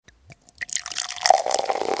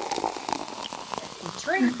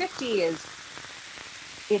turning 50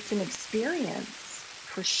 it's an experience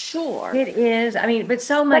for sure. It is. I mean, but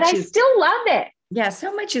so much But I still love it. Yeah,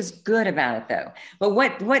 so much is good about it though. But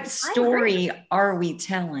what story are we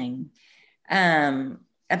telling about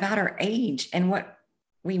our age and what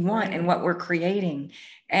we want and what we're creating?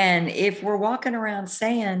 And if we're walking around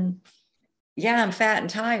saying, yeah, I'm fat and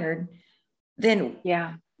tired, then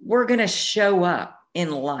we're going to show up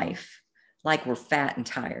in life like we're fat and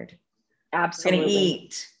tired. Absolutely. We're going to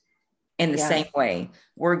eat in the same way.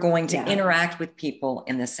 We're going to interact with people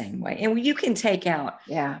in the same way. And you can take out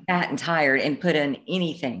fat and tired and put in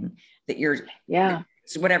anything that you're,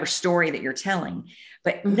 whatever story that you're telling.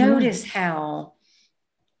 But notice how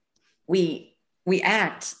we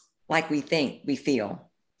act like we think we feel.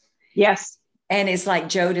 Yes. And it's like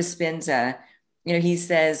Joe Dispenza, he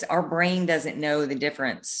says our brain doesn't know the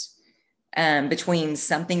difference between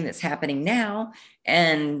something that's happening now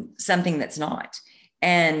and something that's not.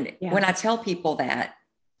 And when I tell people that,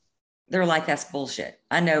 they're like, that's bullshit.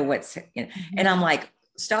 I know what's, and I'm like,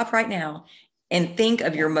 stop right now and think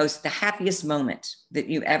of the happiest moment that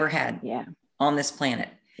you ever had on this planet.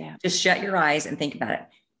 Yeah. Just shut your eyes and think about it.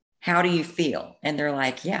 How do you feel? And they're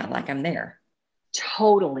like, yeah, like I'm there.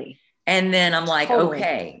 Totally. And then I'm like,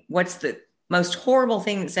 okay, what's the most horrible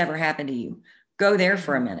thing that's ever happened to you? Go there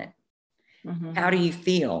for a minute. How do you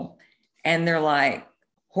feel? And they're like,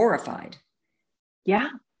 horrified. Yeah.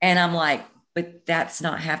 And I'm like, but that's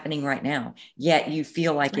not happening right now. Yet you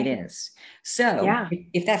feel like it is. So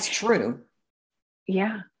if that's true.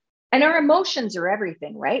 Yeah. And our emotions are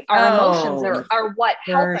everything, right? Our emotions are what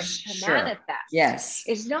help us to manifest. Yes.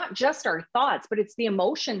 It's not just our thoughts, but it's the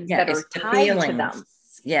emotions that are tied to them.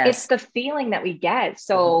 Yes. It's the feeling that we get.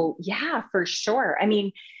 So yeah, for sure. I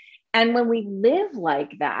mean, and when we live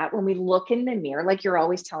like that, when we look in the mirror, like you're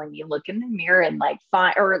always telling me, look in the mirror and like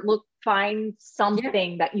find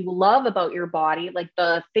something that you love about your body, like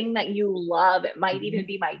the thing that you love. It might even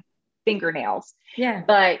be my fingernails. Yeah.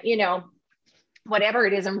 But whatever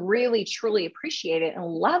it is, and really truly appreciate it and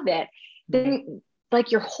love it, then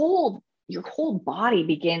like your whole body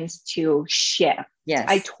begins to shift. Yes.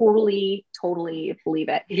 I totally believe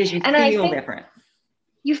it. Because you feel different.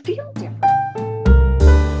 You feel different.